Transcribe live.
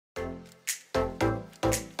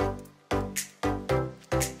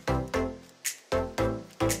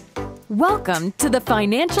Welcome to the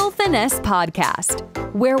Financial Finesse Podcast,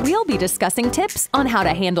 where we'll be discussing tips on how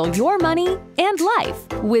to handle your money and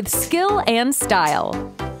life with skill and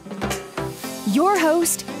style. Your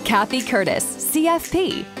host, Kathy Curtis,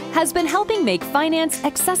 CFP, has been helping make finance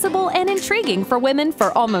accessible and intriguing for women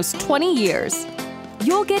for almost 20 years.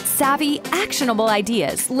 You'll get savvy, actionable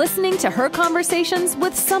ideas listening to her conversations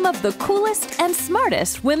with some of the coolest and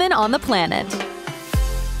smartest women on the planet.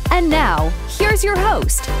 And now, here's your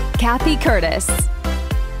host, Kathy Curtis.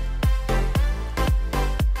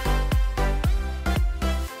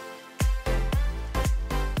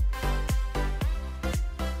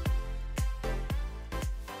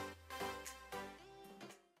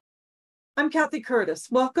 I'm Kathy Curtis.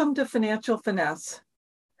 Welcome to Financial Finesse.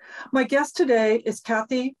 My guest today is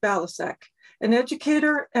Kathi Balasek, an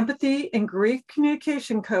educator, empathy, and grief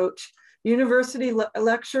communication coach, university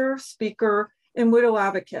lecturer, speaker, and widow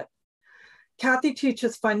advocate. Kathi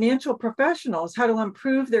teaches financial professionals how to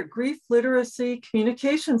improve their grief literacy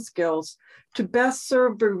communication skills to best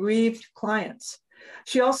serve bereaved clients.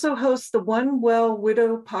 She also hosts the One Well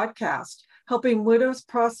Widow podcast, helping widows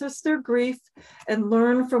process their grief and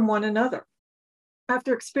learn from one another.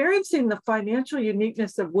 After experiencing the financial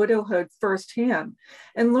uniqueness of widowhood firsthand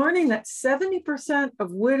and learning that 70%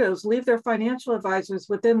 of widows leave their financial advisors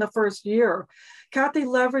within the first year, Kathi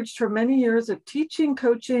leveraged her many years of teaching,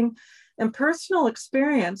 coaching, and personal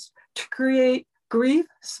experience to create Grief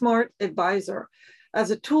Smart Advisor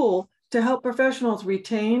as a tool to help professionals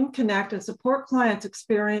retain, connect, and support clients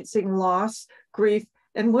experiencing loss, grief,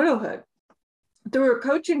 and widowhood. Through her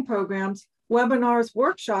coaching programs, webinars,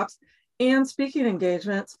 workshops, and speaking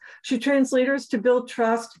engagements, she trains leaders to build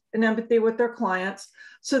trust and empathy with their clients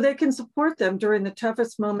so they can support them during the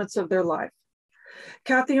toughest moments of their life.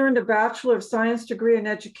 Kathi earned a Bachelor of Science degree in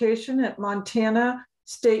education at Montana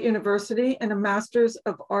State University and a Master's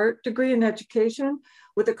of Art degree in education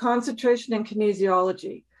with a concentration in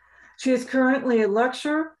kinesiology. She is currently a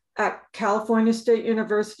lecturer at California State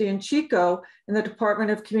University in Chico in the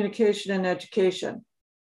Department of Communication and Education.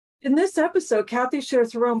 In this episode, Kathi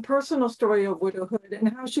shares her own personal story of widowhood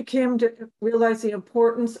and how she came to realize the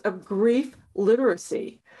importance of grief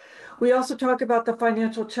literacy. We also talk about the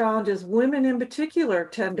financial challenges women in particular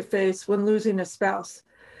tend to face when losing a spouse,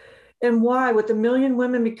 and why, with 1 million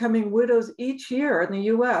women becoming widows each year in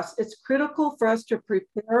the US, it's critical for us to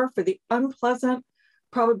prepare for the unpleasant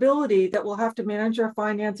probability that we'll have to manage our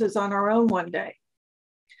finances on our own one day.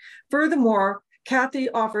 Furthermore, Kathi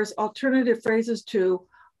offers alternative phrases to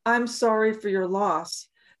 "I'm sorry for your loss"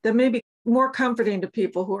 that may be more comforting to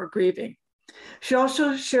people who are grieving. She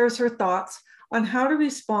also shares her thoughts on how to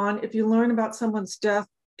respond if you learn about someone's death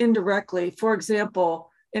indirectly, for example,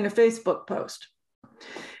 in a Facebook post.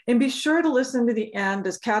 And be sure to listen to the end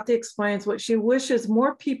as Kathi explains what she wishes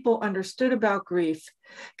more people understood about grief.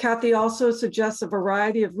 Kathi also suggests a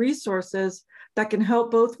variety of resources that can help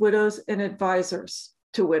both widows and advisors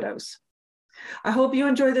to widows. I hope you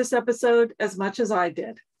enjoy this episode as much as I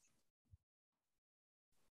did.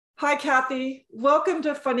 Hi, Kathi. Welcome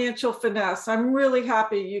to Financial Finesse. I'm really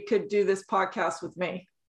happy you could do this podcast with me.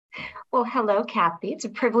 Well, hello, Kathy. It's a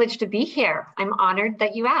privilege to be here. I'm honored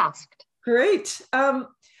that you asked. Great.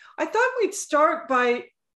 I thought we'd start by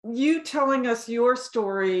you telling us your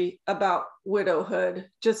story about widowhood,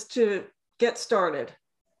 just to get started.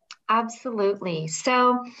 Absolutely.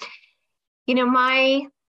 So, my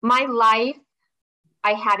life,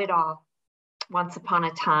 I had it all. Once upon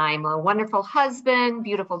a time, a wonderful husband,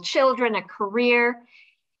 beautiful children, a career,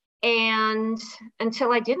 and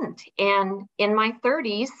until I didn't. And in my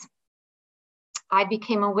 30s, I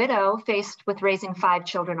became a widow faced with raising 5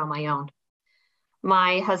 children on my own.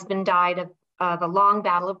 My husband died of a long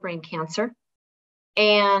battle of brain cancer.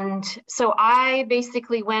 And so I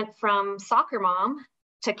basically went from soccer mom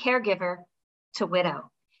to caregiver to widow,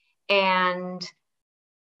 and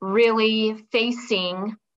really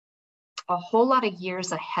facing a whole lot of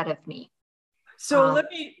years ahead of me. So let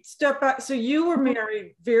me step back. So you were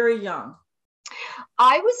married very young.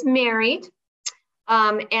 I was married,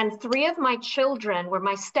 and 3 of my children were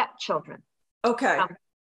my stepchildren. Okay.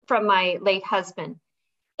 From my late husband.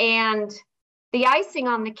 And the icing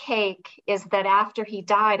on the cake is that after he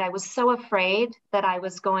died, I was so afraid that I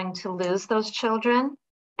was going to lose those children,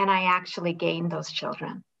 and I actually gained those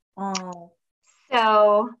children. Oh.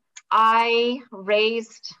 So I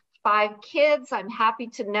raised 5 kids. I'm happy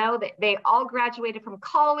to know that they all graduated from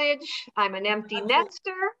college. I'm an empty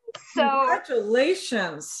nester. So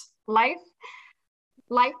congratulations. Life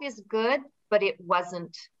is good, but it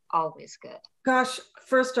wasn't always good. Gosh,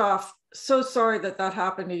 first off, so sorry that that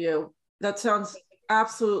happened to you. That sounds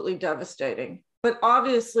absolutely devastating, but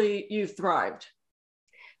obviously you thrived.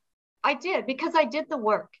 I did, because I did the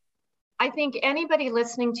work. I think anybody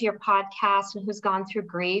listening to your podcast and who's gone through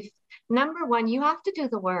grief, number one, you have to do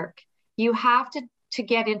the work. You have to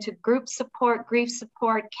get into group support, grief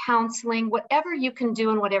support, counseling, whatever you can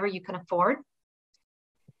do and whatever you can afford.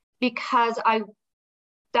 Because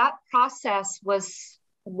that process was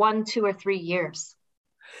 1, 2, or 3 years,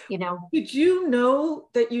 you know. Did you know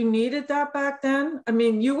that you needed that back then? I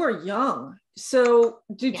mean, you were young. So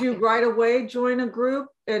did you right away join a group?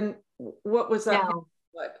 And what was that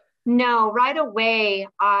like? No, right away,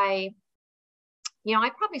 I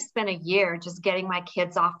probably spent a year just getting my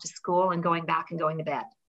kids off to school and going back and going to bed.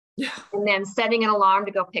 Yeah. And then setting an alarm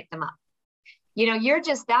to go pick them up. You know,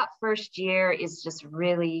 that first year is just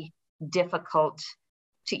really difficult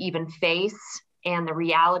to even face, and the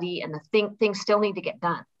reality and the things still need to get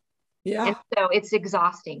done. Yeah. And so it's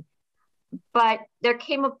exhausting. But there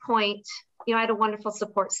came a point, I had a wonderful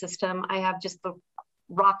support system. I have just the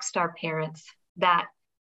rock star parents that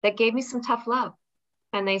gave me some tough love.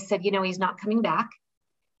 And they said, he's not coming back,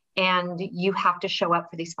 and you have to show up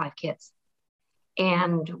for these 5 kids.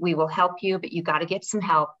 And we will help you, but you got to get some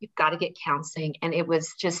help. You've got to get counseling. And it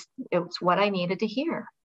was what I needed to hear.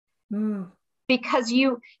 Because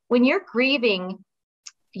when you're grieving,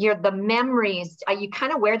 the memories, you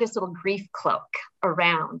kind of wear this little grief cloak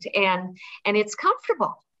around, and it's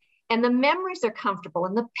comfortable, and the memories are comfortable,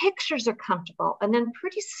 and the pictures are comfortable. And then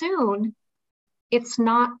pretty soon it's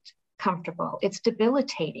not comfortable. It's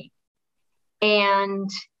debilitating. And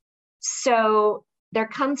so there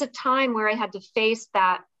comes a time where I had to face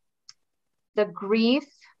that, the grief.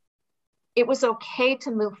 It was okay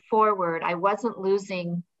to move forward. I wasn't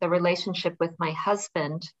losing the relationship with my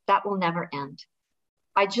husband. That will never end.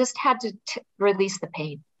 I just had to release the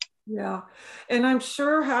pain. Yeah. And I'm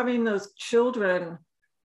sure having those children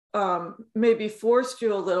maybe forced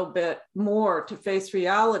you a little bit more to face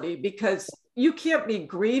reality, because you can't be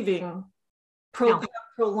grieving,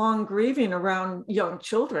 prolonged grieving around young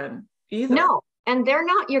children either. No, and they're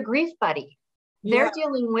not your grief buddy. They're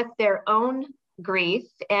dealing with their own grief.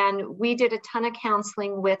 And we did a ton of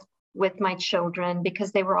counseling with my children,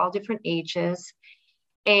 because they were all different ages.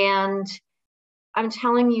 And I'm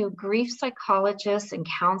telling you, grief psychologists and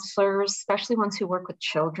counselors, especially ones who work with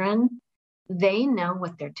children, they know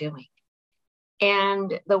what they're doing.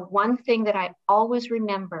 And the one thing that I always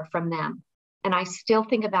remember from them, and I still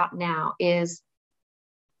think about now, is,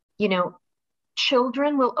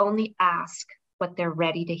 children will only ask what they're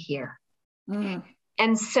ready to hear.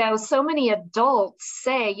 And so many adults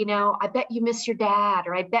say, I bet you miss your dad,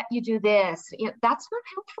 or I bet you do this. That's not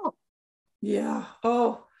helpful. Yeah.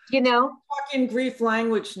 Oh, talking grief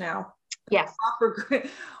language now. Yes.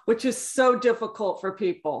 Which is so difficult for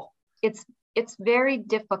people. It's very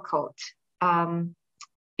difficult.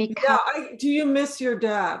 Because do you miss your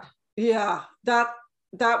dad? Yeah.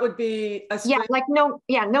 That would be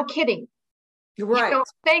no kidding. You're right.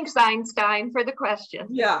 Thanks, Einstein, for the question.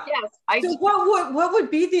 Yeah. Yes. So what would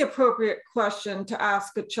be the appropriate question to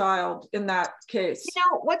ask a child in that case?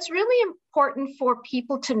 What's really important for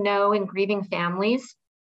people to know in grieving families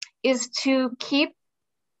is to keep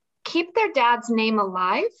their dad's name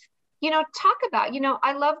alive. Talk about,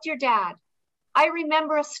 I loved your dad. I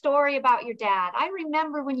remember a story about your dad. I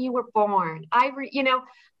remember when you were born.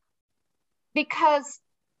 Because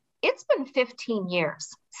it's been 15 years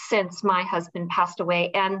since my husband passed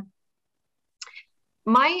away, and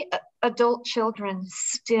my adult children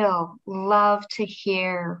still love to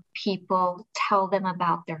hear people tell them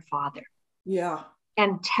about their father. Yeah.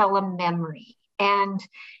 And tell a memory. And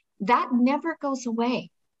that never goes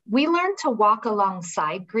away. We learn to walk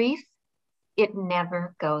alongside grief. It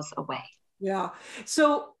never goes away. Yeah.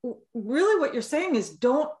 So really what you're saying is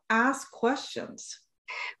don't ask questions.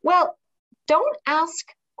 Well, don't ask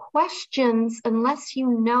questions unless you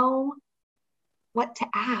know what to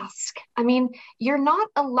ask. I mean, you're not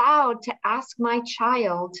allowed to ask my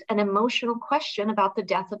child an emotional question about the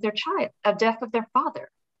death of their father.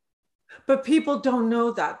 But people don't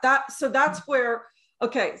know that. So that's where,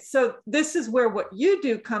 okay, so this is where what you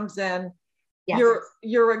do comes in. Yes.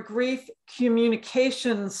 You're a grief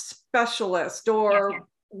communications specialist, or yes.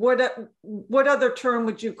 What other term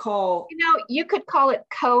would you call? You could call it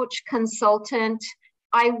coach, consultant.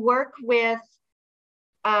 I work with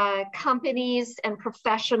companies and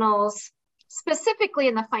professionals, specifically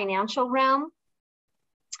in the financial realm,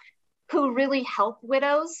 who really help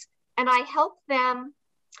widows. And I help them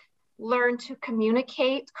learn to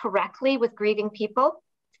communicate correctly with grieving people.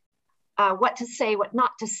 what to say, what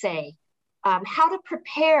not to say, how to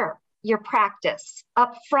prepare your practice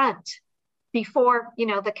up front before,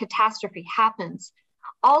 the catastrophe happens.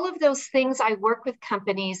 All of those things I work with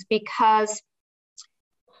companies because,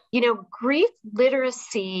 grief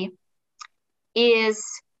literacy is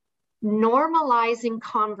normalizing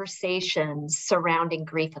conversations surrounding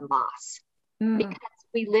grief and loss. Because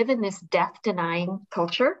we live in this death-denying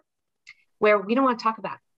culture where we don't want to talk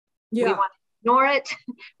about it. Yeah. We want to ignore it.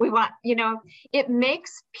 We want, it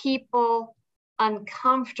makes people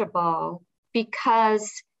uncomfortable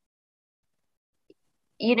because,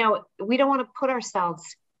 we don't want to put ourselves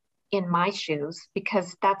in my shoes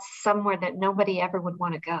because that's somewhere that nobody ever would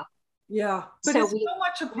want to go. Yeah, but it's so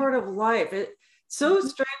much a part of life. It's so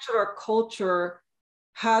strange that our culture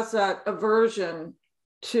has that aversion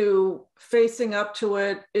to facing up to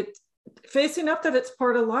it. It's facing up that it's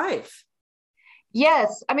part of life.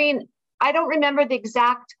 Yes. I mean, I don't remember the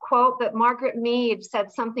exact quote, but Margaret Mead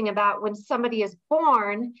said something about when somebody is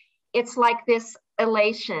born, it's like this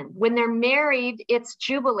elation. When they're married, it's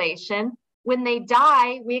jubilation. When they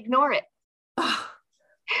die, we ignore it.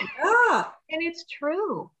 Yeah. And it's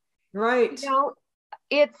true. Right.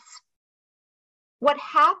 It's what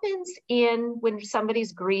happens when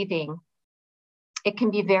somebody's grieving. It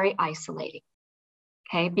can be very isolating,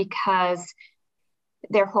 okay? Because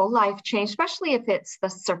their whole life changed, especially if it's the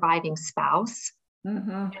surviving spouse.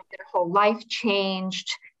 Their whole life changed,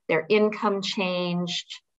 their income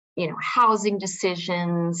changed, housing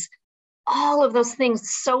decisions, all of those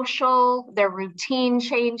things, social, their routine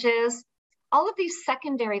changes, all of these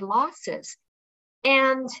secondary losses.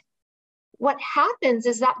 And what happens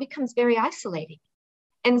is that becomes very isolating.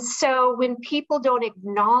 And so when people don't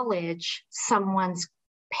acknowledge someone's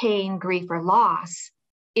pain, grief, or loss,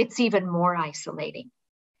 it's even more isolating.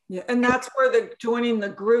 Yeah, and that's where joining the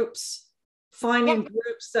groups, finding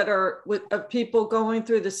groups that are of people going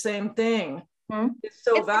through the same thing is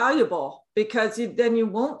so valuable because then you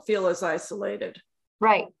won't feel as isolated.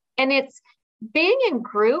 Right. And it's being in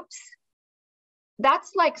groups,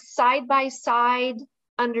 that's like side-by-side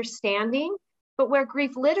understanding, but where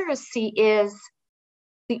grief literacy is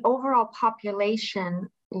the overall population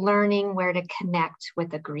learning where to connect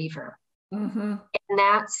with a griever. And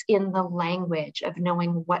that's in the language of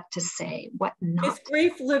knowing what to say, what not. Is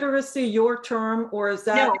grief literacy your term, or is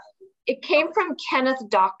that? No, it came from Kenneth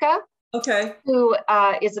Daka, who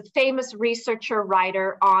is a famous researcher,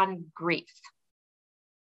 writer on grief.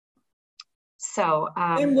 So,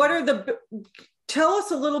 and tell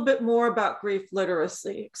us a little bit more about grief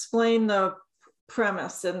literacy. Explain the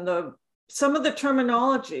premise and some of the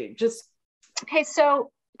terminology. Okay,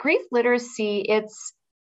 so grief literacy, it's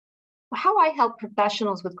how I help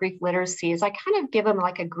professionals with grief literacy is I kind of give them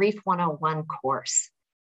like a grief 101 course,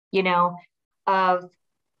 of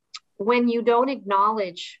when you don't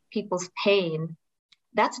acknowledge people's pain,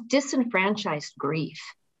 that's disenfranchised grief.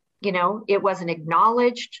 It wasn't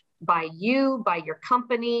acknowledged by you, by your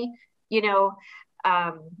company, in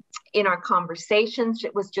our conversations,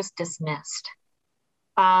 it was just dismissed.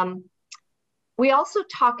 We also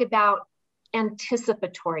talk about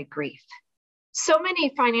anticipatory grief. So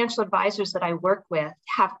many financial advisors that I work with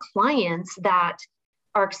have clients that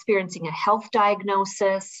are experiencing a health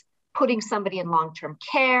diagnosis, putting somebody in long-term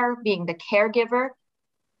care, being the caregiver.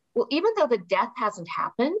 Well, even though the death hasn't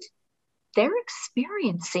happened, they're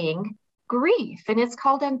experiencing grief, and it's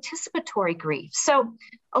called anticipatory grief. So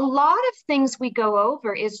a lot of things we go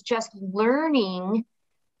over is just learning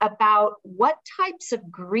about what types of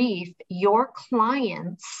grief your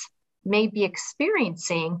clients may be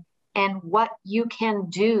experiencing and what you can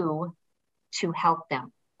do to help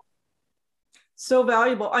them. So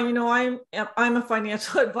valuable. I'm a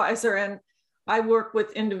financial advisor, and I work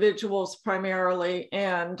with individuals primarily,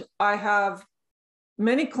 and I have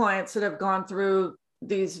many clients that have gone through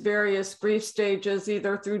these various grief stages,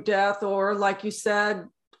 either through death or, like you said,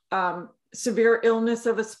 severe illness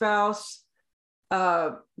of a spouse,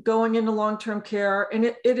 going into long-term care. And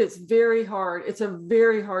it is very hard. It's a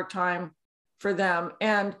very hard time for them.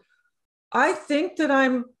 And I think that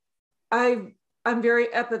I'm very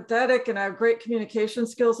empathetic and I have great communication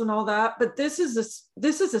skills and all that, but this is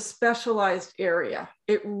a specialized area.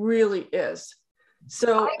 It really is.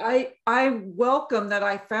 So I welcome that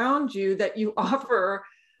I found you, that you offer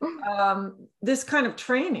this kind of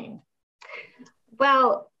training.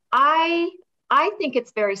 Well, I think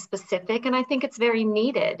it's very specific, and I think it's very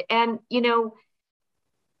needed. And,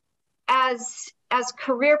 as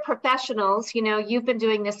career professionals, you've been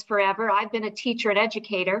doing this forever. I've been a teacher and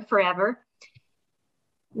educator forever.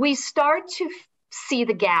 We start to see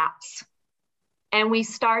the gaps, and we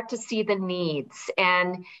start to see the needs.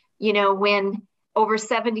 And, When over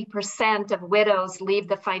 70% of widows leave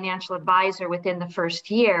the financial advisor within the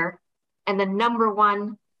first year, and the number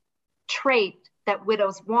one trait that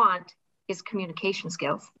widows want is communication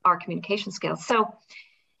skills, our communication skills. So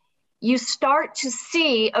you start to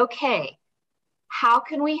see, okay, how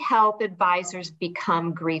can we help advisors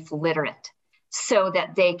become grief literate so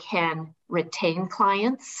that they can retain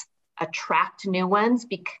clients, attract new ones,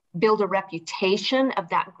 build a reputation of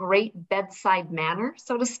that great bedside manner,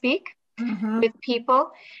 so to speak, with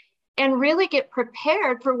people, and really get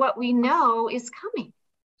prepared for what we know is coming.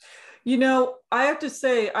 I have to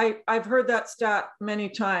say, I've heard that stat many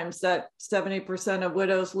times that 70% of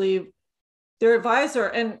widows leave their advisor.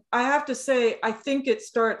 And I have to say, I think it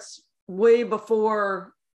starts way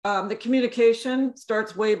before the communication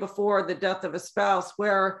starts way before the death of a spouse,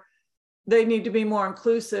 where they need to be more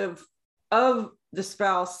inclusive of the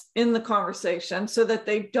spouse in the conversation so that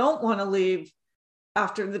they don't want to leave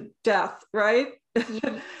after the death, right?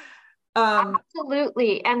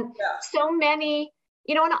 Absolutely. And so many,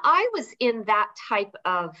 and I was in that type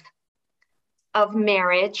of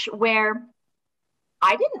marriage where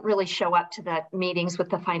I didn't really show up to the meetings with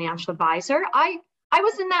the financial advisor. I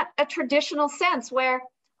was in a traditional sense where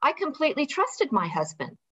I completely trusted my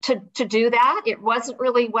husband to do that. It wasn't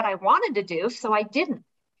really what I wanted to do, so I didn't.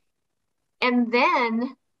 And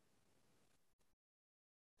then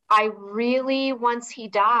I really, once he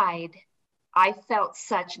died, I felt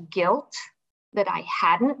such guilt that I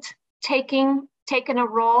hadn't taken a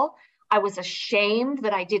role. I was ashamed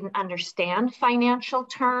that I didn't understand financial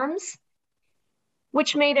terms,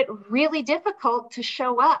 which made it really difficult to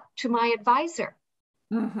show up to my advisor.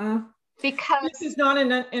 Because this is not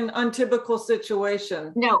an untypical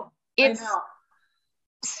situation. No, it's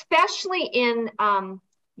especially in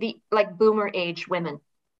the boomer age women.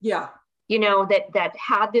 Yeah. That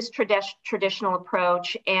had this traditional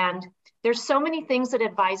approach. And there's so many things that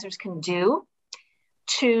advisors can do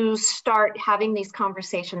to start having these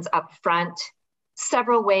conversations up front.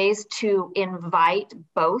 Several ways to invite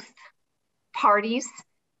both parties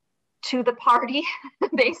to the party,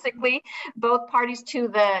 basically, both parties to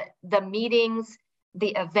the meetings,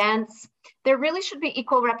 the events. There really should be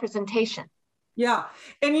equal representation. Yeah.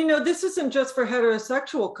 And this isn't just for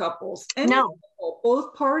heterosexual couples. No.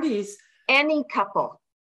 Both parties. Any couple.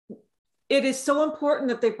 It is so important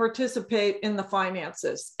that they participate in the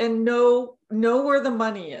finances and know where the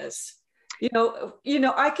money is.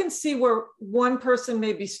 I can see where one person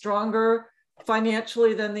may be stronger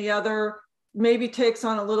financially than the other, maybe takes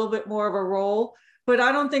on a little bit more of a role, but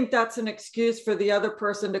I don't think that's an excuse for the other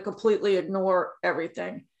person to completely ignore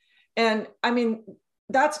everything. And I mean,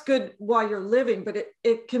 that's good while you're living, but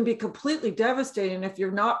it can be completely devastating if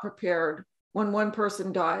you're not prepared when one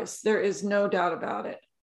person dies. There is no doubt about it.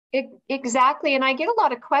 Exactly. And I get a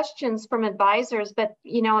lot of questions from advisors, but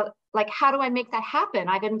how do I make that happen?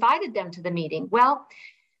 I've invited them to the meeting. Well,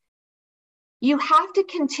 you have to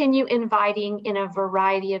continue inviting in a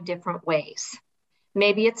variety of different ways.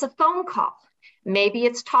 Maybe it's a phone call. Maybe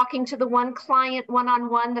it's talking to the one client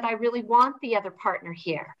one-on-one that I really want the other partner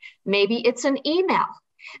here. Maybe it's an email.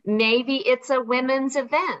 Maybe it's a women's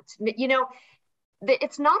event.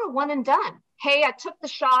 It's not a one and done. Hey, I took the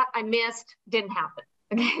shot, I missed, didn't happen.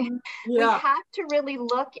 Okay. Yeah. We have to really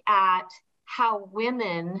look at how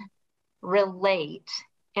women relate,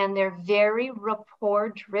 and they're very rapport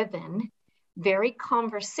driven, very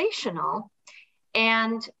conversational,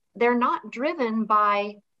 and they're not driven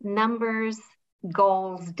by numbers,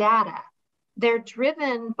 goals, data. They're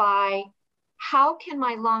driven by how can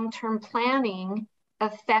my long-term planning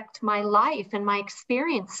affect my life and my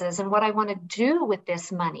experiences and what I want to do with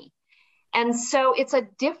this money. And so it's a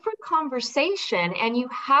different conversation, and you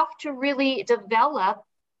have to really develop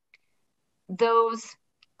those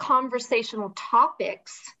conversational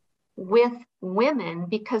topics with women,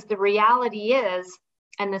 because the reality is,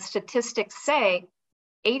 and the statistics say,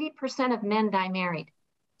 80% of men die married.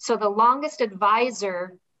 So the longest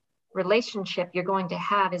advisor relationship you're going to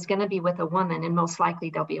have is going to be with a woman, and most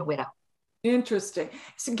likely they'll be a widow. Interesting.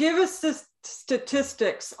 So give us the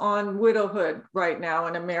statistics on widowhood right now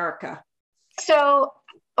in America. So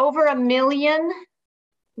over 1 million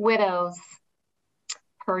widows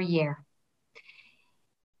per year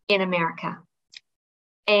in America.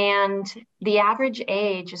 And the average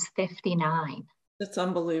age is 59. That's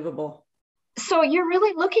unbelievable. So you're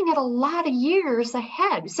really looking at a lot of years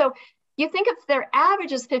ahead. So you think if their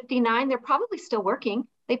average is 59, they're probably still working.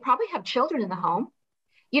 They probably have children in the home.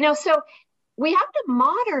 So we have to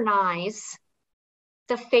modernize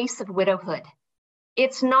the face of widowhood.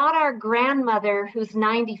 It's not our grandmother who's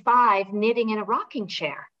 95 knitting in a rocking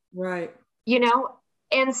chair. Right.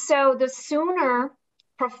 And so the sooner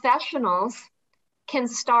professionals can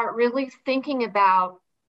start really thinking about,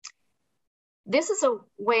 this is a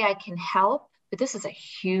way I can help, but this is a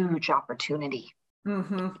huge opportunity.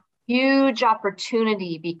 Mm-hmm. Huge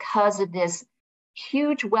opportunity because of this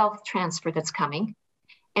huge wealth transfer that's coming.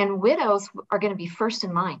 And widows are going to be first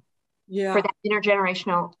in line for that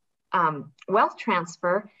intergenerational wealth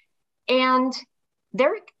transfer. And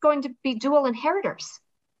they're going to be dual inheritors.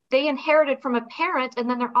 They inherited from a parent, and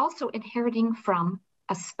then they're also inheriting from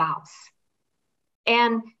a spouse.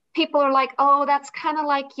 And people are like, oh, that's kind of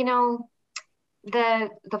like, you know, the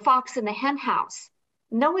fox in the hen house.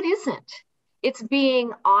 No, it isn't. It's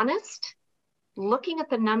being honest, looking at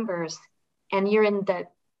the numbers, and you're in the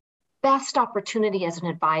best opportunity as an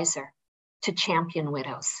advisor to champion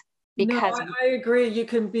widows. Because I agree. You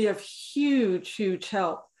can be of huge, huge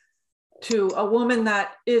help to a woman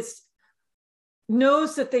that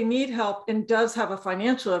knows that they need help and does have a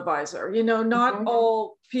financial advisor. You know, not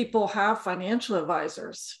all people have financial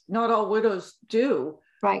advisors. Not all widows do.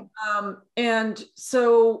 Right. And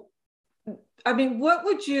so, I mean,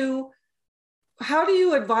 how do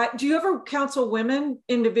you advise? Do you ever counsel women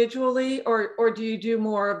individually, or do you do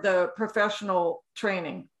more of the professional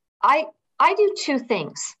training? I do two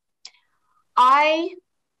things. I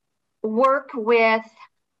work with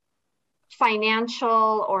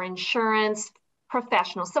financial or insurance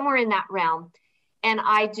professionals, somewhere in that realm. And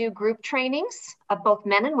I do group trainings of both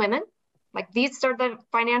men and women. Like, these are the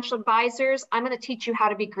financial advisors. I'm going to teach you how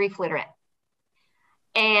to be grief literate.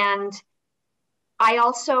 And I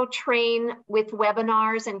also train with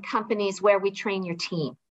webinars and companies where we train your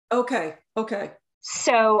team. Okay.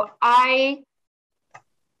 So I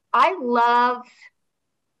love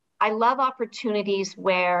opportunities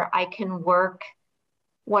where I can work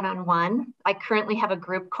one-on-one. I currently have a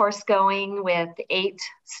group course going with 8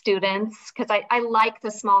 students because I like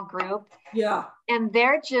the small group. Yeah. And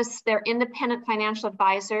they're independent financial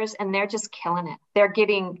advisors, and they're just killing it. They're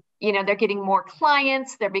getting more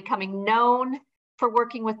clients. They're becoming known for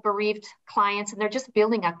working with bereaved clients, and they're just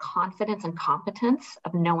building a confidence and competence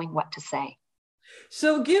of knowing what to say.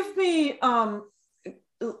 So give me,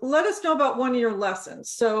 let us know about one of your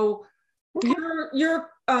lessons. So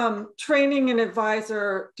you're training an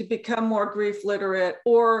advisor to become more grief literate,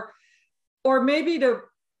 or maybe to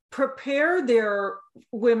prepare their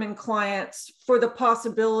women clients for the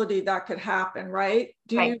possibility that could happen, right?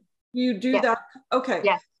 Do you do that? Okay.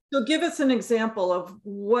 Yes. So give us an example of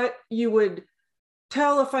what you would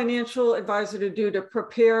tell a financial advisor to do to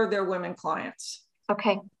prepare their women clients.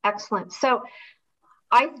 Okay, excellent. So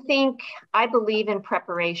I believe in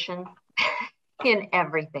preparation in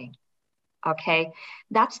everything. Okay,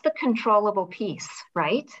 that's the controllable piece,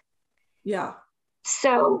 right? Yeah.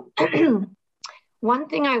 So one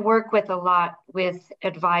thing I work with a lot with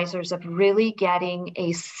advisors of really getting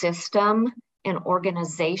a system and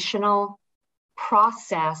organizational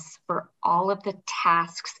process for all of the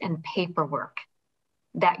tasks and paperwork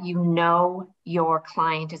that your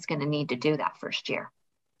client is going to need to do that first year.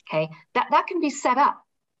 Okay, that can be set up.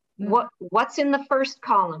 What's in the first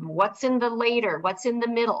column, what's in the later, what's in the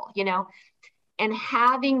middle, and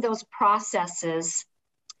having those processes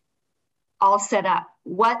all set up.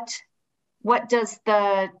 What does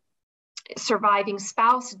the surviving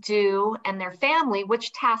spouse do and their family?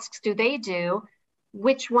 Which tasks do they do?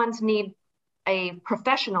 Which ones need a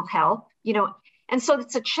professional help? And so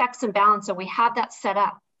it's a checks and balance. So we have that set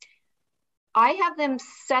up. I have them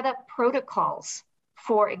set up protocols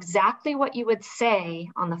for exactly what you would say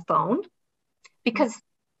on the phone, because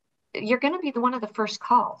you're going to be one of the first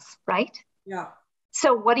calls, right? Yeah.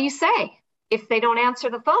 So what do you say? If they don't answer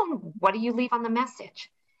the phone, what do you leave on the message?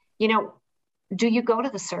 Do you go to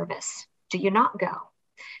the service? Do you not go?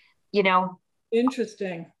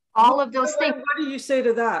 Interesting. All of those things. What do you say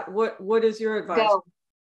to that? What is your advice?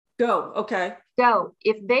 Go. Okay. Go.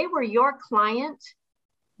 If they were your client,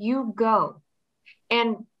 you go.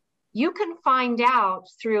 And you can find out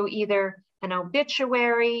through either an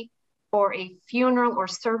obituary or a funeral or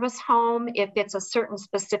service home, if it's a certain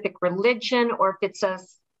specific religion, or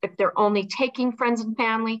if they're only taking friends and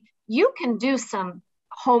family. You can do some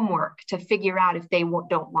homework to figure out if they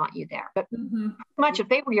don't want you there. But pretty much, if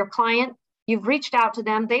they were your client, you've reached out to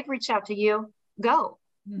them, they've reached out to you, go.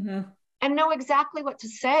 And know exactly what to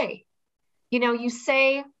say. You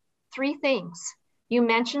say 3 things. You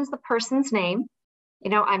mention the person's name.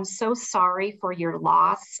 I'm so sorry for your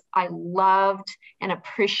loss. I loved and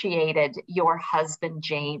appreciated your husband,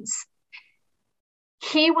 James.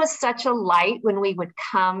 He was such a light when we would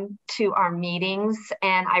come to our meetings.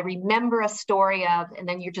 And I remember a story of, and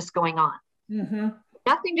then you're just going on.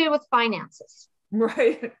 Nothing to do with finances.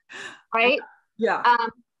 Right. right? Yeah.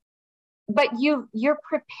 But you're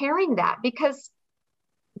preparing that because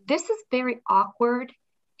this is very awkward.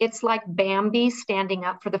 It's like Bambi standing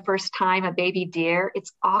up for the first time, a baby deer.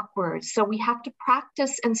 It's awkward. So we have to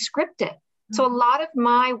practice and script it. So a lot of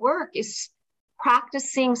my work is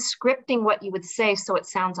practicing scripting what you would say so it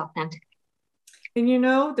sounds authentic. And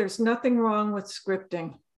there's nothing wrong with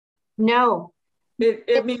scripting. No.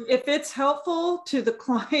 I mean, if it's helpful to the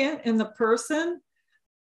client and the person,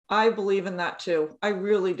 I believe in that too. I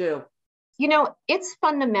really do. It's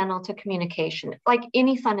fundamental to communication, like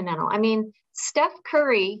any fundamental. I mean, Steph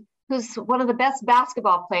Curry, who's one of the best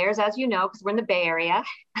basketball players, as you know, because we're in the Bay Area.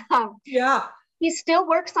 Yeah. He still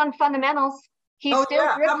works on fundamentals. How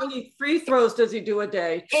many free throws does he do a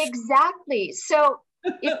day? Exactly. So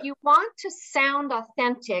if you want to sound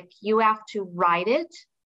authentic, you have to write it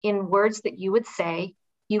in words that you would say.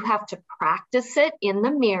 You have to practice it in the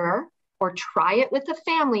mirror or try it with a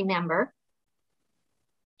family member.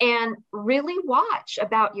 And really watch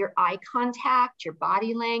about your eye contact, your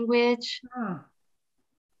body language.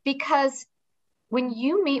 Because when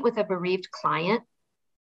you meet with a bereaved client,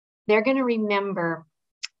 they're going to remember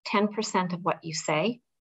 10% of what you say,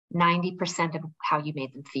 90% of how you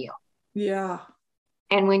made them feel. Yeah.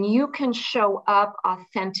 And when you can show up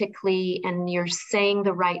authentically and you're saying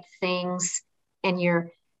the right things and you're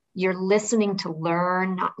listening to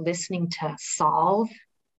learn, not listening to solve,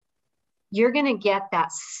 you're going to get that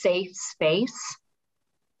safe space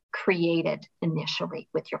created initially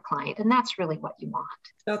with your client. And that's really what you want.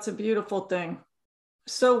 That's a beautiful thing.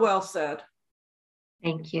 So well said.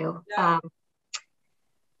 Thank you. Yeah.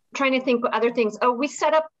 Trying to think what other things. Oh, we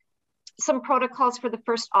set up some protocols for the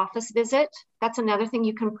first office visit. That's another thing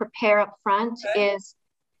you can prepare up front. Okay. Is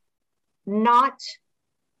not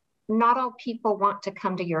all people want to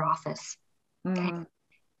come to your office. Okay.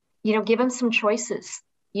 Give them some choices.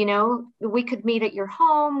 We could meet at your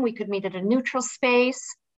home. We could meet at a neutral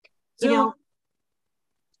space.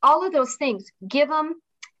 All of those things.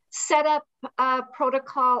 Set up a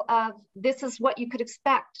protocol of this is what you could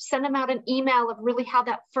expect. Send them out an email of really how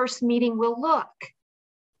that first meeting will look.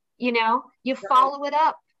 You follow it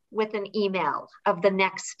up with an email of the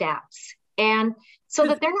next steps. And so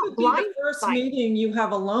that they're not blind. The first meeting you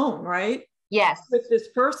have alone, right? Yes. With this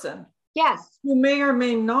person. Yes. Who may or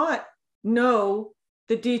may not know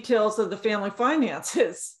the details of the family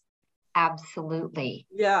finances. Absolutely.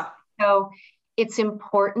 Yeah. So it's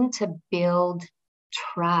important to build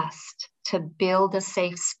trust, to build a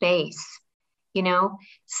safe space.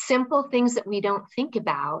 Simple things that we don't think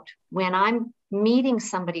about when I'm meeting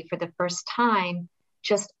somebody for the first time,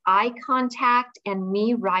 just eye contact and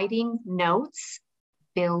me writing notes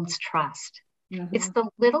builds trust. It's the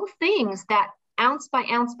little things that ounce by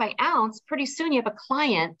ounce by ounce, pretty soon you have a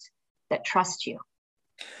client that trusts you.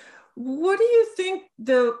 What do you think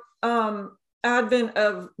the advent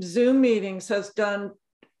of Zoom meetings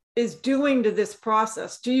is doing to this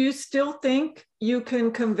process? Do you still think you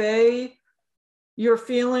can convey your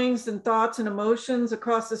feelings and thoughts and emotions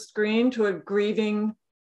across the screen to a grieving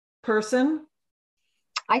person?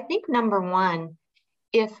 I think number one,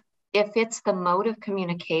 if it's the mode of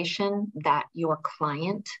communication that your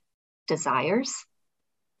client desires,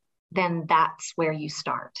 then that's where you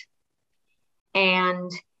start.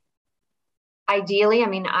 And ideally, I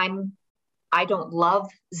mean, I don't love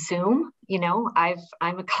Zoom.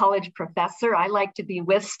 I'm a college professor. I like to be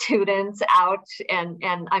with students out and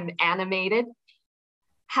I'm animated.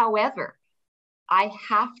 However, I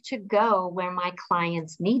have to go where my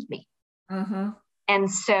clients need me. And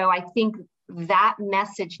so I think that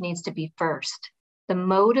message needs to be first. The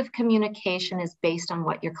mode of communication is based on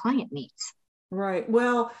what your client needs. Right.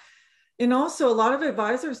 Well, and also a lot of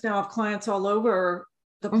advisors now have clients all over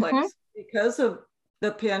the place because of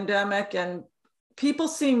the pandemic, and people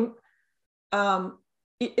seem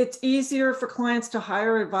it's easier for clients to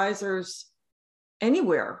hire advisors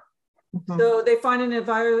anywhere. So they find an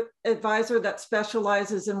advisor that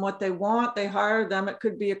specializes in what they want. They hire them. It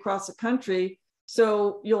could be across the country.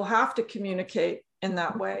 So you'll have to communicate in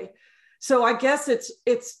that way. So I guess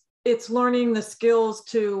it's learning the skills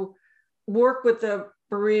to work with the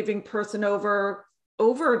bereaving person over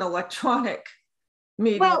an electronic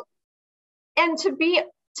meeting. Well, and to be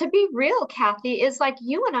real, Cathy, is like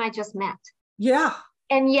you and I just met. Yeah.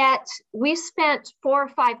 And yet we spent 4 or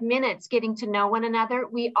 5 minutes getting to know one another.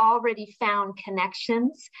 We already found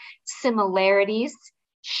connections, similarities,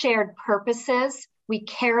 shared purposes. We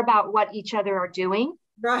care about what each other are doing.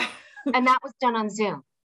 Right. And that was done on Zoom.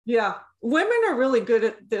 Yeah. Women are really good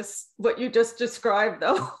at this, what you just described,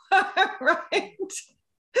 though. Right.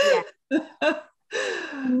 Yeah.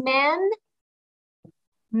 Men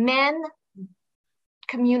Men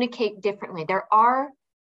communicate differently. There are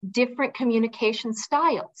different communication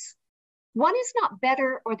styles. One is not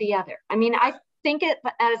better or the other. I mean, I think it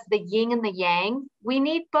as the yin and the yang. We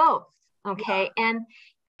need both, okay? Yeah. And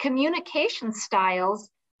communication styles,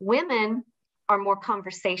 women are more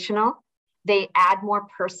conversational. They add more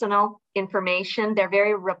personal information. They're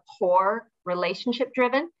very rapport, relationship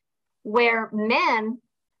driven, where men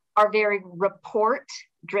are very report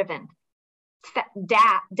driven.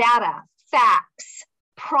 Data, facts,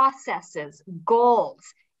 processes, goals,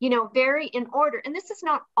 very in order. And this is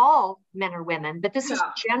not all men or women, but this is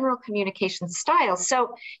general communication style.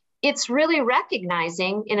 So it's really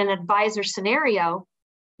recognizing in an advisor scenario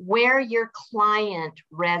where your client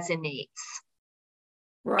resonates,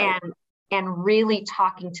 right, and really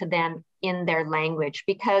talking to them in their language.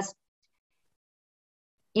 Because,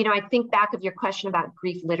 I think back of your question about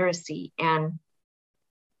grief literacy, and,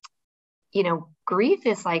 grief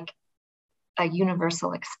is like a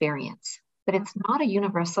universal experience, but it's not a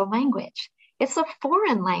universal language. It's a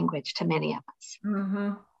foreign language to many of us.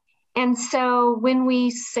 Mm-hmm. And so when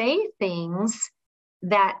we say things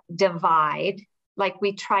that divide, like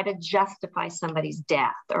we try to justify somebody's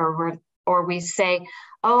death, or we say,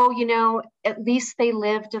 oh, at least they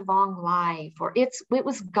lived a long life, or it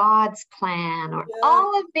was God's plan, or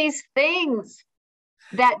all of these things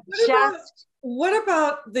that what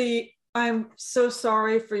about the I'm so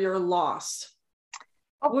sorry for your loss?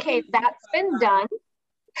 Okay, that's been done.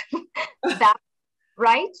 That,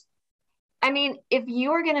 right? I mean, if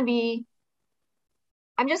you're going to be,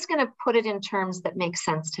 I'm just going to put it in terms that make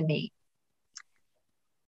sense to me.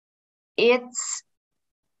 I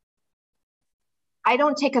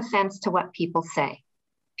don't take offense to what people say.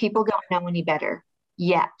 People don't know any better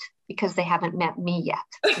yet because they haven't met me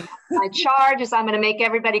yet. My charge is I'm going to make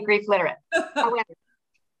everybody grief literate. However,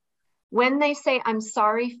 when they say, I'm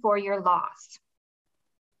sorry for your loss,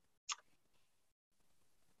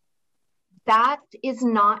 that is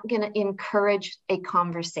not going to encourage a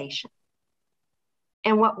conversation.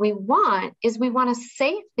 And what we want is we want to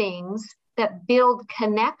say things that build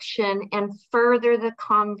connection and further the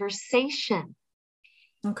conversation.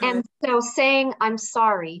 Okay. And so saying, I'm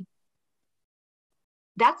sorry,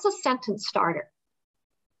 that's a sentence starter.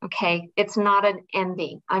 Okay. It's not an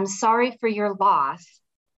ending. I'm sorry for your loss.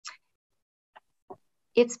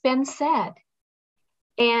 It's been said.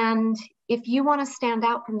 And if you want to stand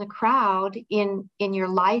out from the crowd in your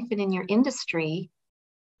life and in your industry,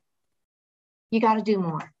 you got to do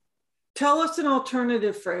more. Tell us an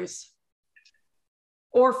alternative phrase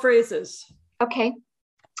or phrases. Okay.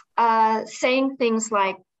 Saying things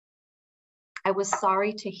like, I was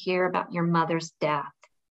sorry to hear about your mother's death.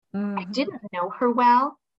 Mm-hmm. I didn't know her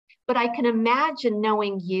well, but I can imagine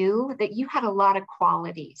knowing you, that you had a lot of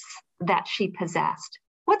qualities that she possessed.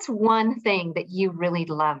 What's one thing that you really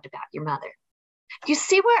loved about your mother? Do you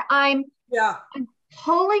see where I'm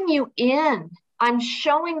pulling you in? I'm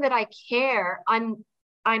showing that I care. I'm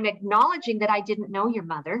acknowledging that I didn't know your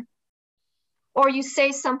mother. Or you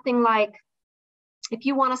say something like, if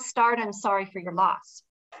you want to start, I'm sorry for your loss.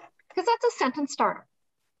 Because that's a sentence starter.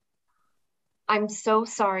 I'm so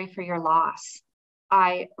sorry for your loss.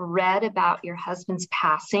 I read about your husband's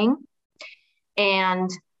passing, and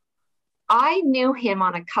I knew him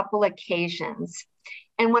on a couple occasions.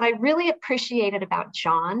 And what I really appreciated about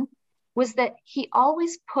John was that he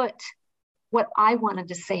always put what I wanted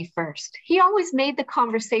to say first. He always made the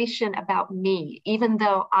conversation about me, even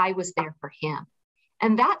though I was there for him.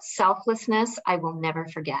 And that selflessness, I will never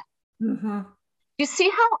forget. Mm-hmm. You see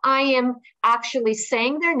how I am actually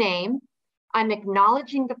saying their name, I'm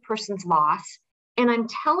acknowledging the person's loss, and I'm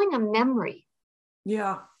telling a memory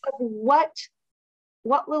of what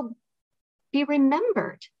will be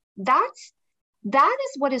remembered. That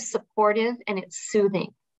is what is supportive, and it's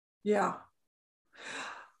soothing. Yeah.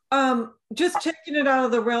 Just taking it out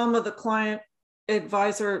of the realm of the client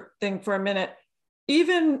advisor thing for a minute,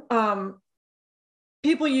 even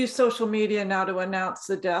people use social media now to announce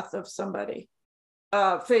the death of somebody,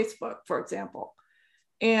 Facebook, for example,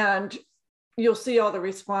 and you'll see all the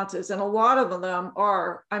responses, and a lot of them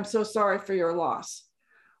are, I'm so sorry for your loss.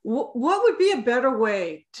 What would be a better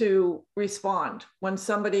way to respond when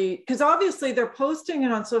somebody, because obviously they're posting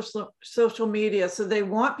it on social media, so they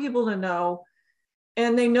want people to know,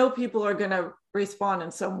 and they know people are going to respond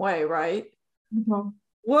in some way, right? Mm-hmm.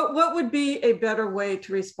 What would be a better way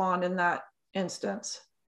to respond in that instance?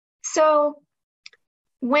 So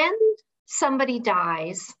when somebody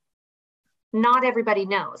dies, not everybody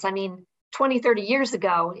knows. I mean, 20, 30 years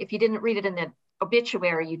ago, if you didn't read it in the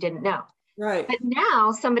obituary, you didn't know. Right. But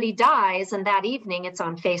now somebody dies, and that evening it's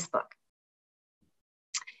on Facebook.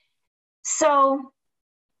 So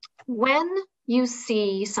when you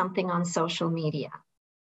see something on social media,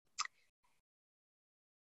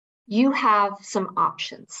 you have some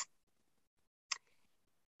options.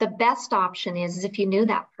 The best option is if you knew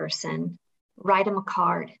that person, write them a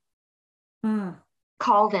card,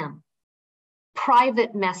 call them,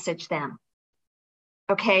 private message them,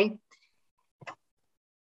 okay?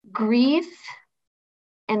 Grief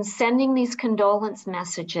and sending these condolence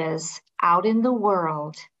messages out in the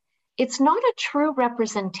world, it's not a true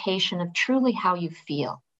representation of truly how you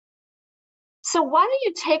feel. So why don't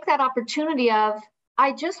you take that opportunity of,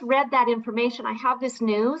 I just read that information, I have this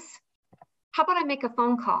news, how about I make a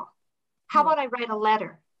phone call? How about I write a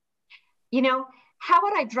letter? You know, how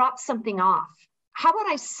about I drop something off? How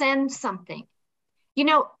about I send something? You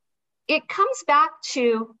know, it comes back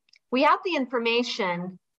to, we have the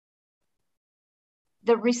information,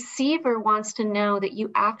 the receiver wants to know that you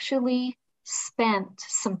actually spent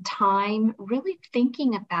some time really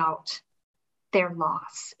thinking about their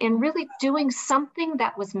loss and really doing something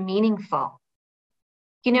that was meaningful.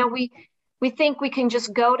 You know, we think we can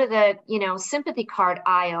just go to the, you know, sympathy card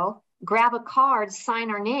aisle, grab a card, sign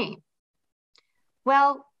our name.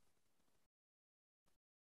 Well,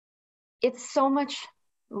 it's so much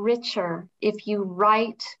richer if you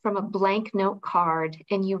write from a blank note card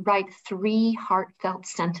and you write 3 heartfelt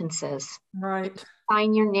sentences. Right.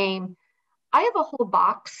 Sign your name. I have a whole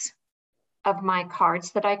box of my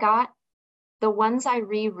cards that I got. The ones I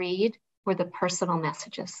reread were the personal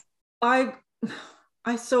messages. I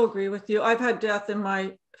so agree with you. I've had death in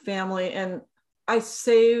my family, and I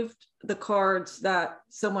saved the cards that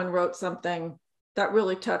someone wrote something that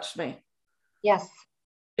really touched me. Yes.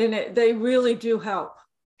 And they really do help.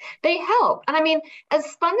 They help. And I mean, as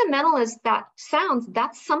fundamental as that sounds,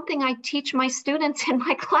 that's something I teach my students in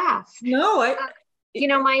my class. No, you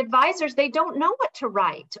know, my advisors, they don't know what to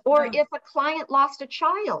write. Or if a client lost a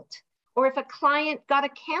child, or if a client got a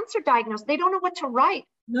cancer diagnosis, they don't know what to write.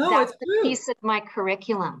 No, that's it's the true. piece of my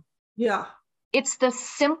curriculum. Yeah. It's the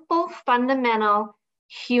simple, fundamental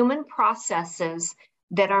human processes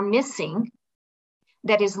that are missing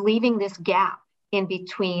that is leaving this gap in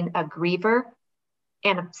between a griever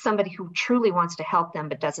and somebody who truly wants to help them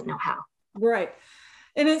but doesn't know how. Right.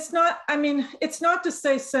 And it's not, I mean, it's not to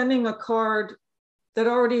say sending a card that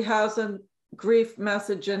already has a grief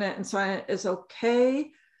message in it and sign it is okay,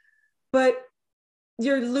 but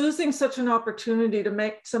you're losing such an opportunity to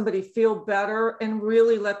make somebody feel better and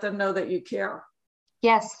really let them know that you care.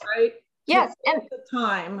 Yes. Right? Yes. And the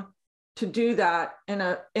time to do that in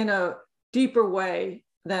a deeper way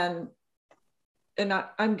than, and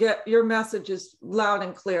I'm your message is loud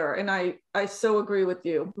and clear, and I so agree with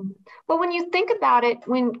you. Well, when you think about it,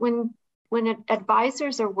 when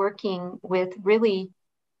advisors are working with really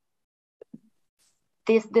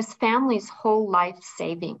this family's whole life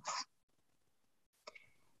savings,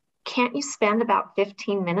 can't you spend about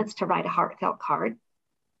 15 minutes to write a heartfelt card?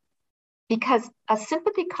 Because a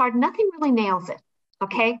sympathy card, nothing really nails it,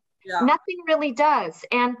 okay? Yeah. Nothing really does.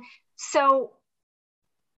 And so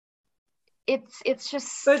it's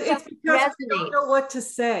just, but it's because we don't know what to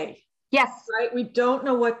say. Yes. Right? We don't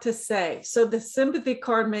know what to say. So the sympathy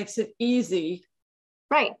card makes it easy.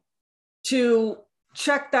 Right. To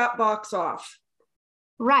check that box off.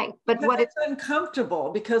 Right. But because it's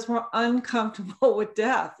uncomfortable because we're uncomfortable with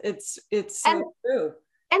death. It's so true.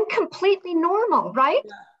 And completely normal, right?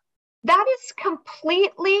 Yeah. That is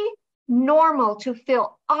completely normal to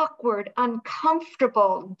feel awkward,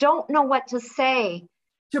 uncomfortable, don't know what to say.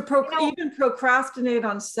 To even procrastinate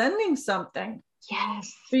on sending something.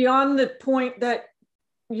 Yes. Beyond the point that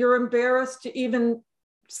you're embarrassed to even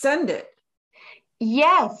send it.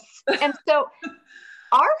 Yes. And so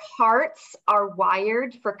our hearts are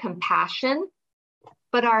wired for compassion,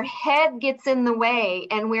 but our head gets in the way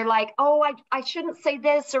and we're like, oh, I shouldn't say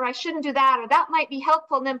this, or I shouldn't do that, or that might be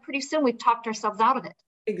helpful. And then pretty soon we've talked ourselves out of it.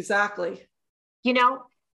 Exactly. You know,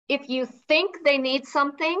 if you think they need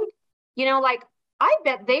something, you know, like, I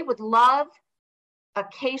bet they would love a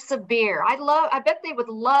case of beer. I bet they would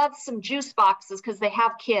love some juice boxes because they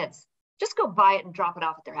have kids. Just go buy it and drop it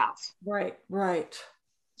off at their house. Right, right.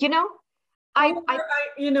 You know, I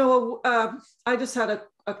just had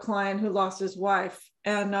a client who lost his wife,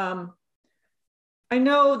 and I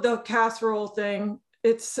know the casserole thing.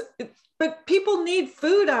 But people need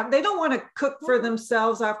food. They don't want to cook for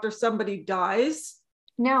themselves after somebody dies.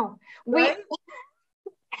 No, right?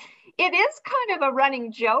 It is kind of a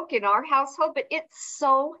running joke in our household, but it's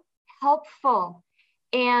so helpful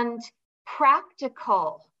and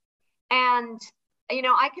practical. And, you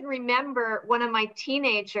know, I can remember one of my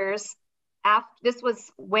teenagers, this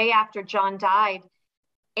was way after John died,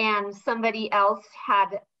 and somebody else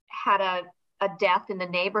had a death in the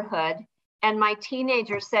neighborhood. And my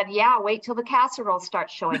teenager said, yeah, wait till the casseroles start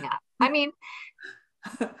showing up. I mean,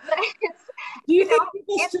 it's, Do you think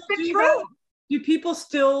people it's still the do truth. that? Do people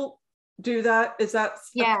still do that? Is that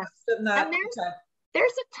Yes. that? And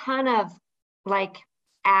there's a ton of like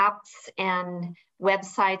apps and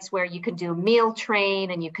websites where you can do meal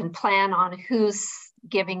train and you can plan on who's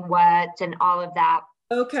giving what and all of that.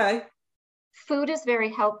 Okay. Food is very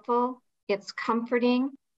helpful. It's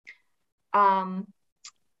comforting.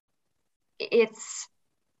 It's,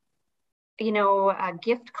 a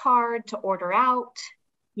gift card to order out.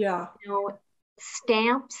 Yeah.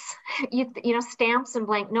 Stamps, stamps and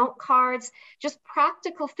blank note cards, just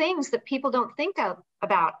practical things that people don't think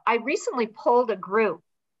about. I recently polled a group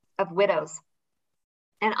of widows,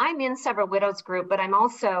 and I'm in several widows group, but I'm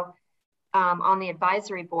also on the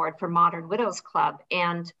advisory board for Modern Widows Club.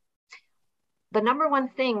 And the number one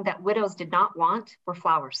thing that widows did not want were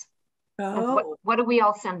flowers. Oh. What do we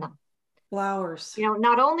all send them? Flowers.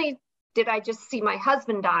 Not only did I just see my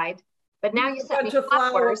husband died, but now you sent me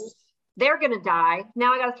flowers. They're going to die.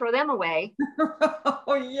 Now I got to throw them away.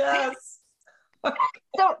 Oh, yes.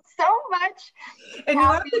 so much. And you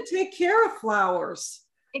have to take care of flowers.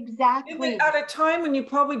 Exactly. At a time when you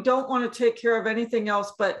probably don't want to take care of anything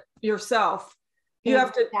else but yourself. You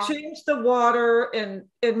have to change the water and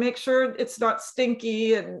make sure it's not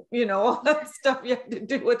stinky and, all that stuff you have to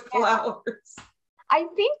do with flowers. I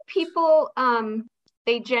think people,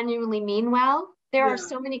 they genuinely mean well. There are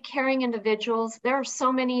so many caring individuals. There are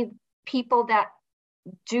so many people that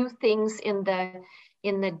do things in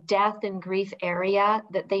the death and grief area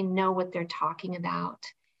that they know what they're talking about.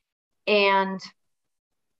 And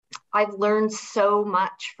I've learned so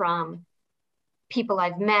much from people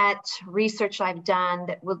I've met, research I've done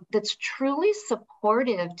that's truly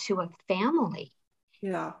supportive to a family.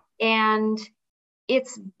 Yeah. And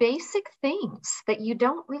it's basic things that you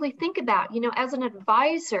don't really think about. As an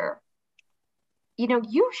advisor,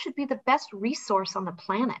 you should be the best resource on the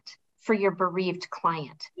planet for your bereaved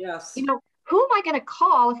client. Yes. Who am I going to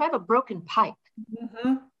call if I have a broken pipe,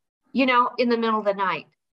 mm-hmm. In the middle of the night?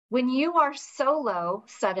 When you are solo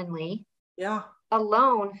suddenly,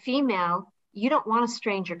 alone, female, you don't want a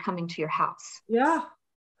stranger coming to your house. Yeah.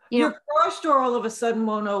 Your garage door all of a sudden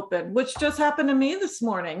won't open, which just happened to me this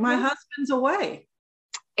morning. My husband's away.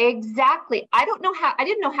 Exactly. I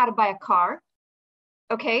didn't know how to buy a car.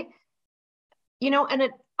 Okay. And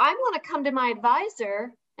I want to come to my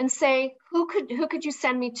advisor and say, who could you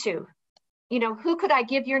send me to? Who could I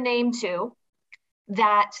give your name to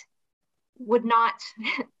that would not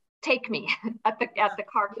take me at the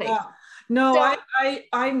car place? Yeah. No, so,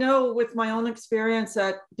 I know with my own experience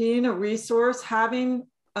that being a resource, having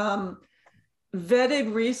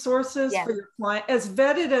vetted resources for your client, as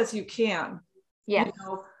vetted as you can,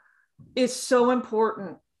 is so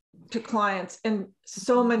important to clients in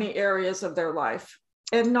so many areas of their life,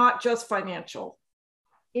 and not just financial.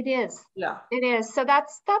 It is. Yeah. It is. So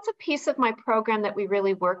that's a piece of my program that we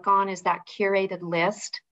really work on, is that curated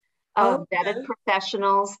list of vetted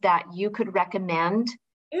professionals that you could recommend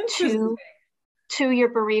to your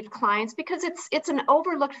bereaved clients, because it's an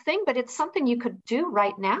overlooked thing, but it's something you could do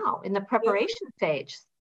right now in the preparation stage.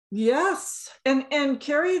 Yes. And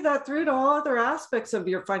carry that through to all other aspects of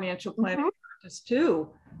your financial planning practice too.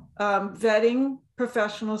 Vetting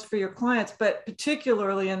professionals for your clients, but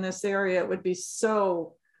particularly in this area, it would be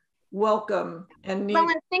so welcome and needed. Well,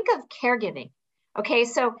 and think of caregiving. Okay,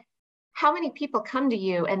 so how many people come to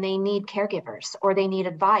you and they need caregivers, or they need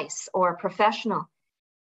advice or a professional?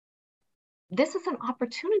 This is an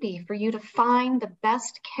opportunity for you to find the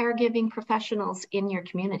best caregiving professionals in your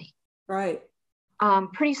community. Right.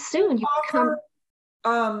 Pretty soon you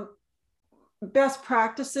become best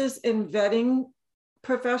practices in vetting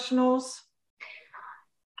professionals.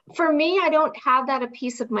 For me, I don't have that a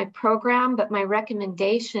piece of my program, but my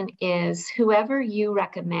recommendation is whoever you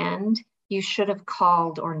recommend, you should have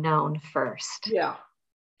called or known first. Yeah.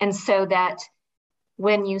 And so that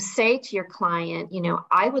when you say to your client,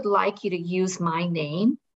 I would like you to use my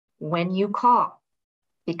name when you call,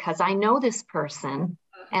 because I know this person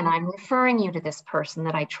and I'm referring you to this person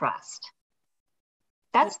that I trust.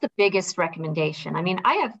 That's the biggest recommendation. I mean,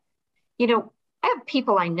 I have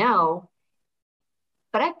people I know,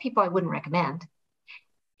 but I have people I wouldn't recommend.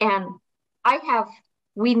 And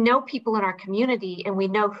we know people in our community, and we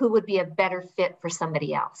know who would be a better fit for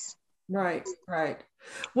somebody else. Right, right.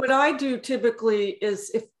 What I do typically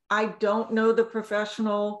is, if I don't know the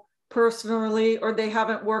professional personally, or they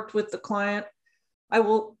haven't worked with the client, I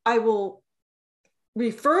will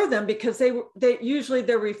refer them because they usually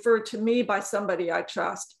they're referred to me by somebody I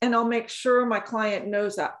trust, and I'll make sure my client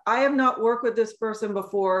knows that I have not worked with this person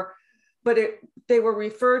before, but they were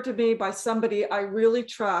referred to me by somebody I really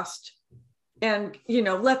trust, and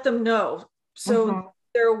let them know so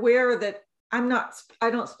they're aware that I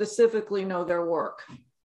don't specifically know their work.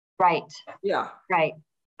 Right. Yeah. Right.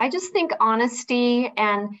 I just think honesty,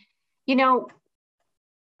 and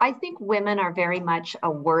I think women are very much a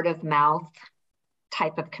word of mouth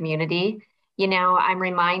type of community. I'm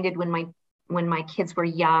reminded when my kids were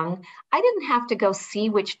young, I didn't have to go see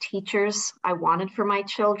which teachers I wanted for my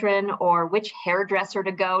children or which hairdresser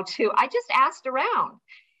to go to. I just asked around.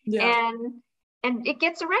 Yeah. And it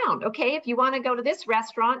gets around. Okay, if you want to go to this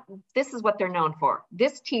restaurant, this is what they're known for.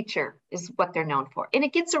 This teacher is what they're known for. And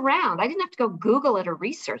it gets around. I didn't have to go Google it or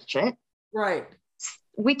research it. Right.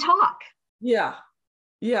 We talk. Yeah.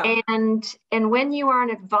 Yeah. And when you are an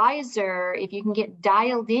advisor, if you can get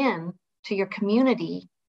dialed in to your community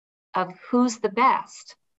of who's the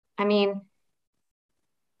best, I mean,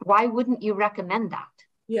 why wouldn't you recommend that?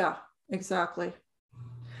 Yeah, exactly.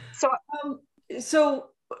 So,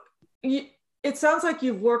 it sounds like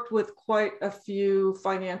you've worked with quite a few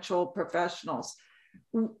financial professionals.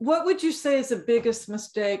 What would you say is the biggest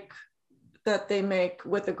mistake that they make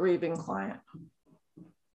with a grieving client?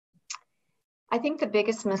 I think the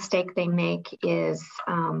biggest mistake they make is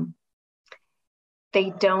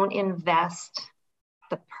they don't invest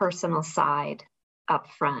the personal side up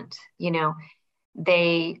front.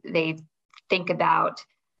 They think about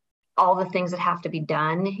all the things that have to be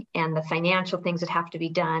done and the financial things that have to be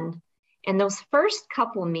done. And those first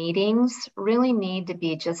couple meetings really need to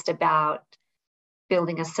be just about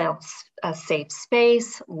building a safe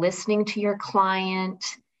space, listening to your client,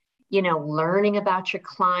 learning about your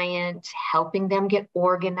client, helping them get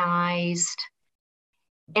organized.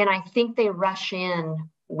 And I think they rush in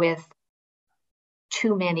with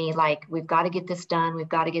too many, like, we've got to get this done. We've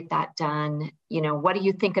got to get that done. What do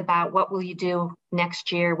you think about, what will you do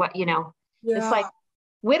next year? Yeah. It's like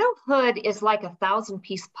widowhood is like a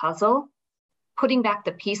 1,000-piece puzzle, putting back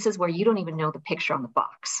the pieces where you don't even know the picture on the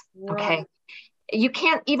box. Right. Okay. You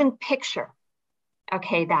can't even picture,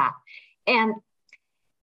 that. And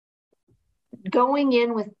going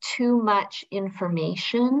in with too much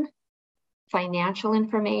information, financial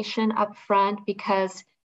information up front, because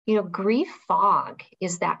grief fog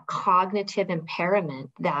is that cognitive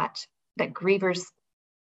impairment that grievers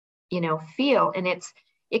feel, and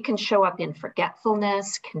it can show up in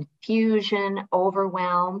forgetfulness, confusion,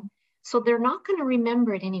 overwhelm, so they're not going to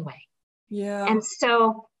remember it anyway. Yeah. And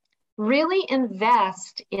so really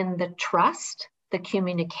invest in the trust, the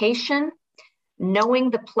communication, knowing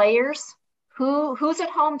the players, who's at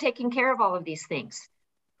home taking care of all of these things,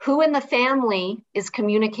 who in the family is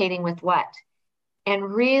communicating with what,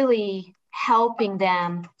 and really helping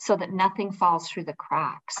them so that nothing falls through the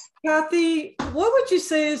cracks. Cathy, what would you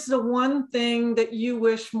say is the one thing that you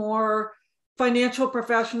wish more financial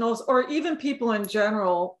professionals or even people in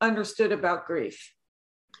general understood about grief?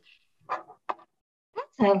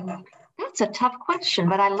 That's a tough question,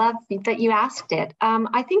 but I love that you asked it.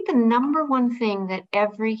 I think the number one thing that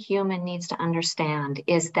every human needs to understand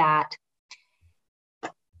is that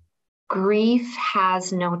grief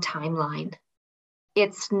has no timeline.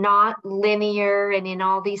 It's not linear and in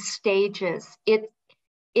all these stages. It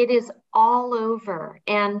is all over.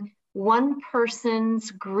 And one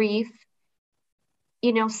person's grief,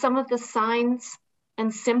 some of the signs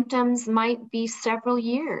and symptoms might be several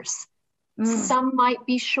years. Some might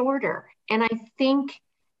be shorter. And I think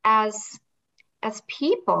as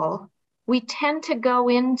people, we tend to go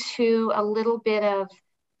into a little bit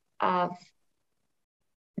of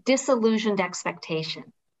disillusioned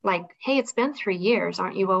expectation. Like, hey, it's been 3 years.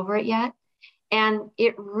 Aren't you over it yet? And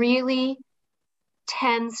it really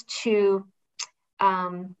tends to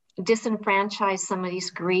disenfranchise somebody's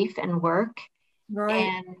grief and work.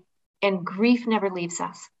 Right. And grief never leaves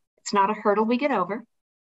us. It's not a hurdle we get over.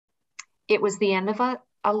 It was the end of a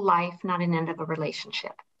life, not an end of a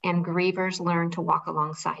relationship. And grievers learn to walk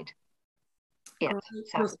alongside it. Great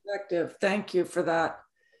perspective. Thank you for that.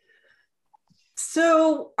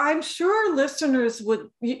 So I'm sure listeners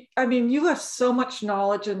you have so much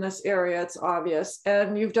knowledge in this area, it's obvious,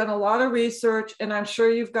 and you've done a lot of research, and I'm sure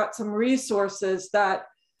you've got some resources that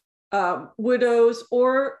widows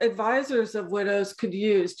or advisors of widows could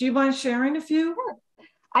use. Do you mind sharing a few? Sure.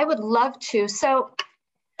 I would love to. So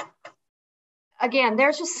again,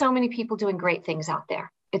 there's just so many people doing great things out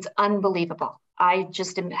there. It's unbelievable. I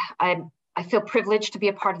feel privileged to be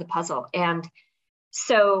a part of the puzzle. And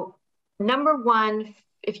so number one,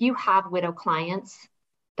 if you have widow clients,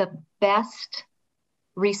 the best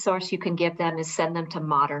resource you can give them is send them to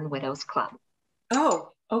Modern Widows Club.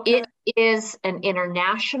 Oh, okay. It is an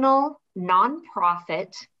international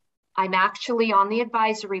nonprofit. I'm actually on the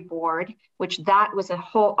advisory board, which that was a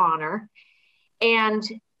whole honor. And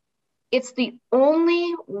it's the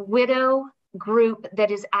only widow group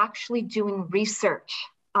that is actually doing research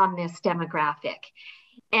on this demographic.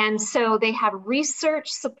 And so they have research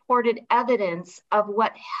supported evidence of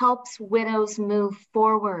what helps widows move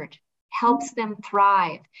forward, helps them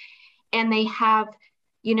thrive. And they have,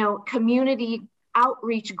 community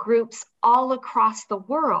outreach groups all across the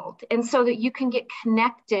world. And so that you can get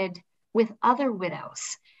connected with other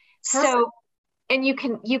widows. Perfect. So, and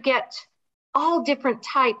you get all different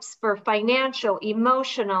types for financial,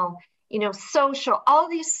 emotional, social, all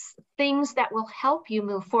these things that will help you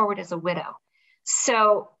move forward as a widow.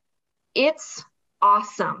 So it's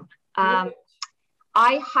awesome. I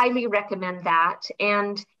highly recommend that.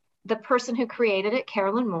 And the person who created it,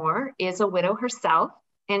 Carolyn Moore, is a widow herself.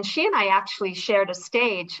 And she and I actually shared a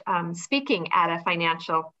stage speaking at a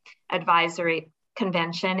financial advisory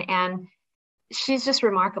convention. And she's just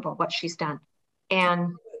remarkable what she's done.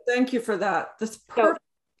 And thank you for that. That's perfect.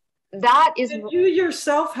 So that is. And you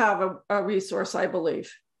yourself have a resource, I believe.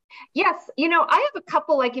 Yes. I have a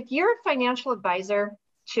couple, like if you're a financial advisor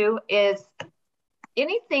too, is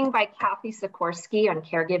anything by Kathy Sikorsky on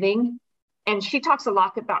caregiving. And she talks a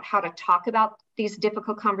lot about how to talk about these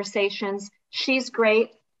difficult conversations. She's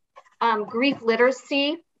great. Grief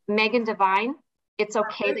literacy, Megan Devine, It's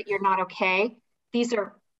Okay That You're Not Okay. These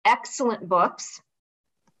are excellent books.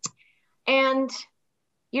 And,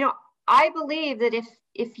 I believe that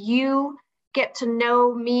if you get to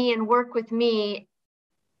know me and work with me,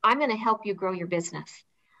 I'm going to help you grow your business.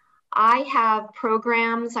 I have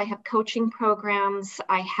programs, I have coaching programs,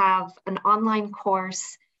 I have an online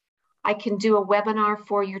course. I can do a webinar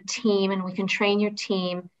for your team and we can train your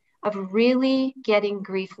team of really getting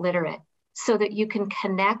grief literate so that you can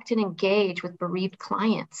connect and engage with bereaved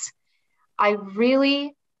clients. I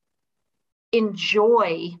really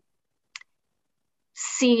enjoy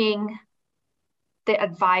seeing the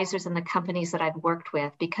advisors and the companies that I've worked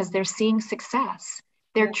with because they're seeing success.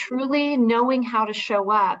 They're truly knowing how to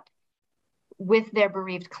show up with their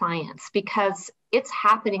bereaved clients because it's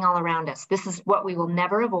happening all around us. This is what we will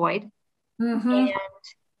never avoid. Mm-hmm.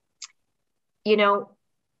 And,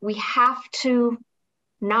 we have to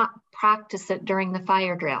not practice it during the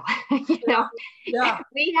fire drill. We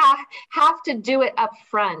have to do it up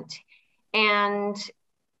front. And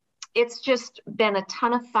it's just been a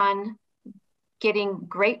ton of fun getting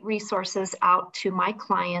great resources out to my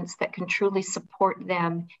clients that can truly support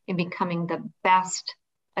them in becoming the best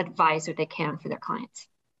advisor they can for their clients.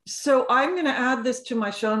 So I'm going to add this to my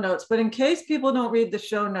show notes, but in case people don't read the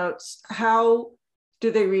show notes, how do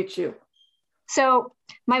they reach you? So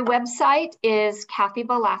my website is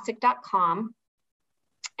kathybalasek.com.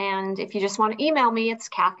 And if you just want to email me, it's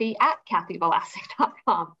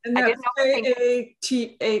kathy@kathybalasek.com. And that's Kathi.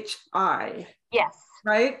 Yes.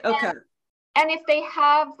 Right? Okay. And if they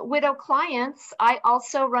have widow clients, I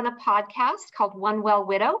also run a podcast called One Well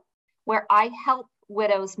Widow, where I help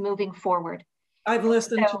widows moving forward. I've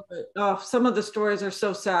listened to it. Oh, some of the stories are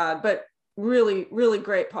so sad, but really, really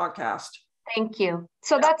great podcast. Thank you.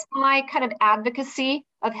 So that's my kind of advocacy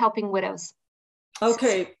of helping widows.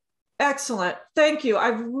 Okay. Excellent. Thank you.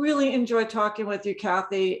 I've really enjoyed talking with you,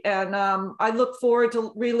 Kathy. And I look forward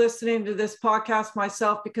to re-listening to this podcast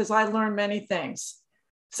myself because I learned many things.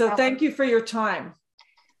 So thank you for your time.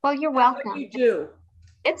 Well, you're welcome. You do.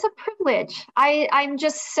 It's a privilege. I'm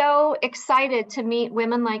just so excited to meet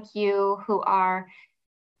women like you who are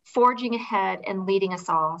forging ahead and leading us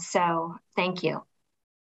all. So thank you.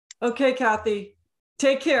 Okay, Kathy.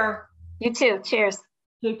 Take care. You too. Cheers.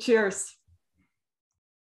 Okay, cheers.